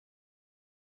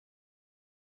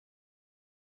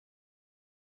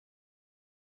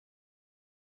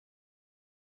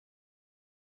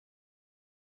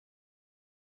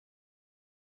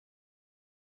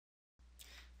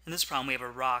In this problem, we have a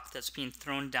rock that's being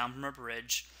thrown down from a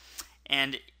bridge,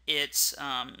 and it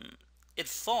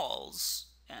falls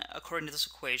according to this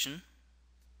equation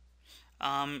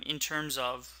in terms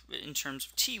of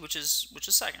t, which is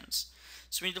seconds.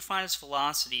 So we need to find its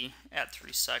velocity at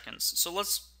 3 seconds. So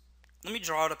let me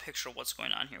draw out a picture of what's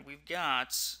going on here. We've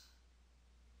got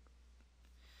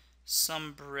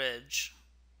some bridge.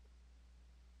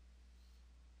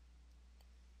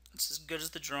 It's as good as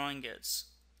the drawing gets.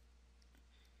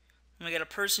 And we got a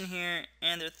person here,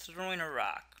 and they're throwing a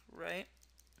rock, right?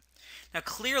 Now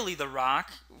clearly the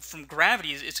rock, from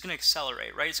gravity, it's going to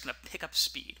accelerate, right? It's going to pick up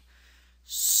speed.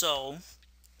 So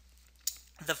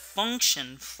the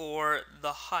function for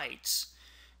the height,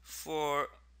 for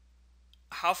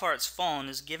how far it's fallen,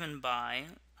 is given by,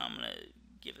 I'm going to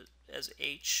give it as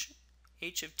h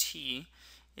of t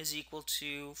is equal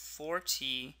to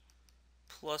 4t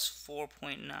plus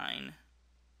 4.9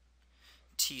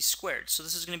 t squared. So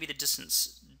this is going to be the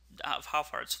distance of how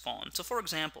far it's fallen. So for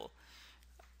example,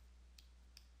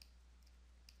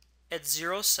 at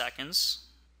 0 seconds,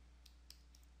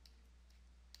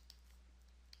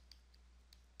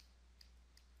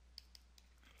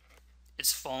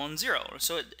 it's fallen 0.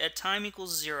 So at time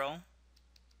equals 0,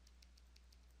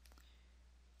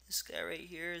 this guy right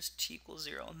here is t equals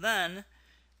 0. Then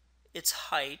its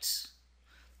height,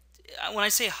 when I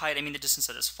say height, I mean the distance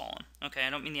that it's fallen. Okay, I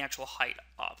don't mean the actual height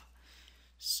up.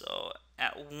 So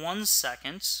at 1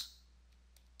 second,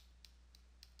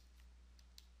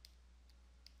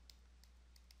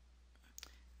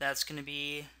 that's going to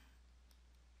be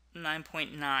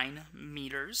 9.9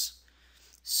 meters.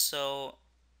 So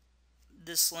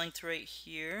this length right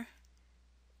here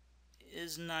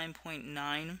is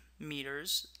 9.9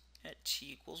 meters at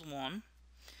t equals 1.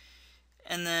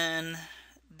 And then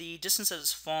the distance that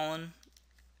has fallen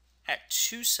at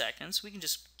 2 seconds, we can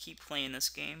just keep playing this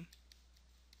game.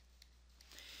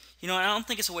 You know, I don't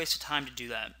think it's a waste of time to do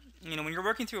that. You know, when you're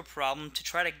working through a problem, to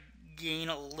try to gain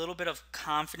a little bit of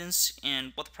confidence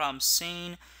in what the problem's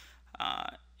saying,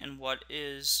 and what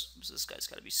is, these guys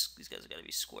have got to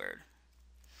be squared.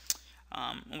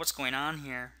 And what's going on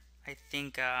here? I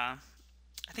think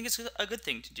it's a good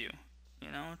thing to do.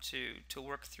 You know, to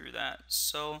work through that.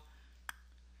 So,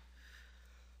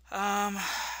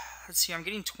 let's see. I'm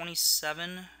getting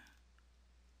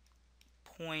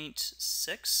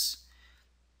 27.6.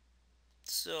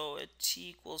 So at t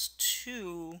equals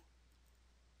 2,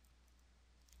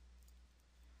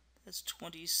 that's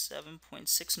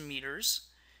 27.6 meters.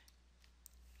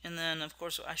 And then, of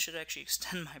course, I should actually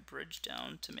extend my bridge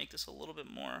down to make this a little bit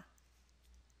more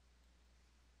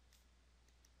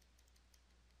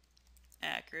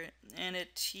accurate. And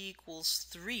at t equals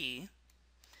 3,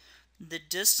 the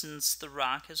distance the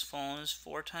rock has fallen is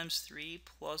 4 times 3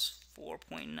 plus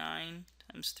 4.9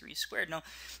 times 3 squared. Now,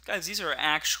 guys, these are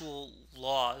actual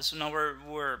laws. Now,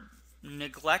 we're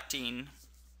neglecting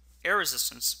air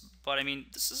resistance, but I mean,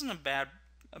 this isn't a bad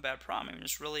problem. I mean,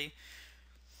 it's really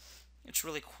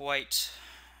quite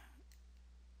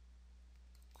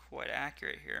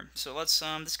accurate here. So let's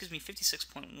this gives me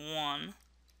 56.1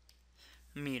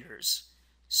 meters.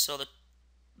 So the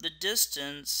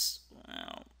distance,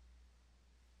 well,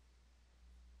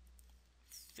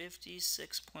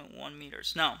 56.1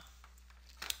 meters. Now,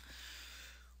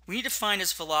 we need to find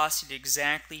its velocity at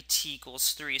exactly t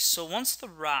equals 3. So once the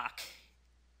rock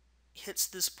hits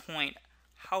this point,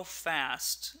 how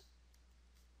fast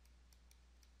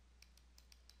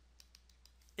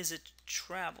is it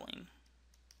traveling?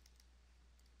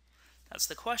 That's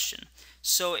the question.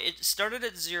 So it started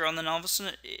at 0, and then all of a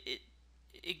sudden it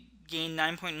gained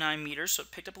 9.9 meters, so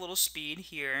it picked up a little speed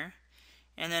here.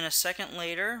 And then a second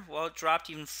later, well, it dropped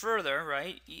even further,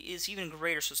 right? It's even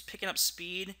greater, so it's picking up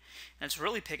speed, and it's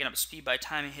really picking up speed by the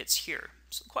time it hits here.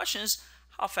 So the question is,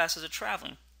 how fast is it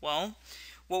traveling? Well,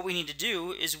 what we need to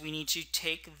do is we need to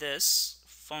take this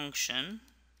function,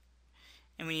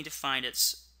 and we need to find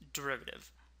its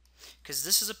derivative. Because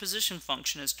this is a position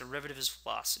function, its derivative is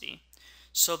velocity.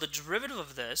 So the derivative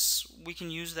of this, we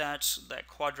can use that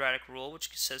quadratic rule, which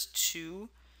says 2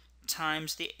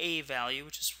 times the a value,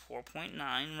 which is 4.9.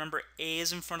 Remember, a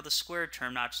is in front of the squared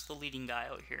term, not just the leading guy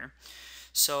out here.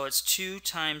 So it's 2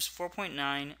 times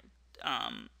 4.9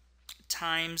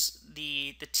 times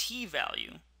the t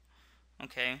value,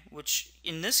 okay, which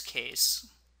in this case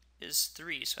is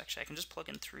 3. So actually I can just plug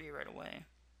in 3 right away.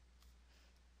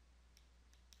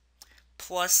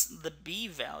 Plus the b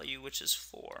value, which is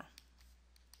 4.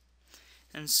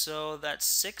 And so that's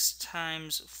 6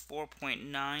 times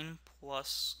 4.9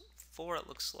 plus 4, it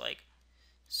looks like.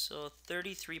 So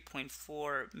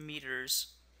 33.4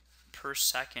 meters per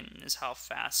second is how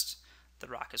fast the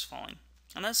rock is falling.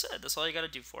 And that's it. That's all you got to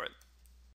do for it.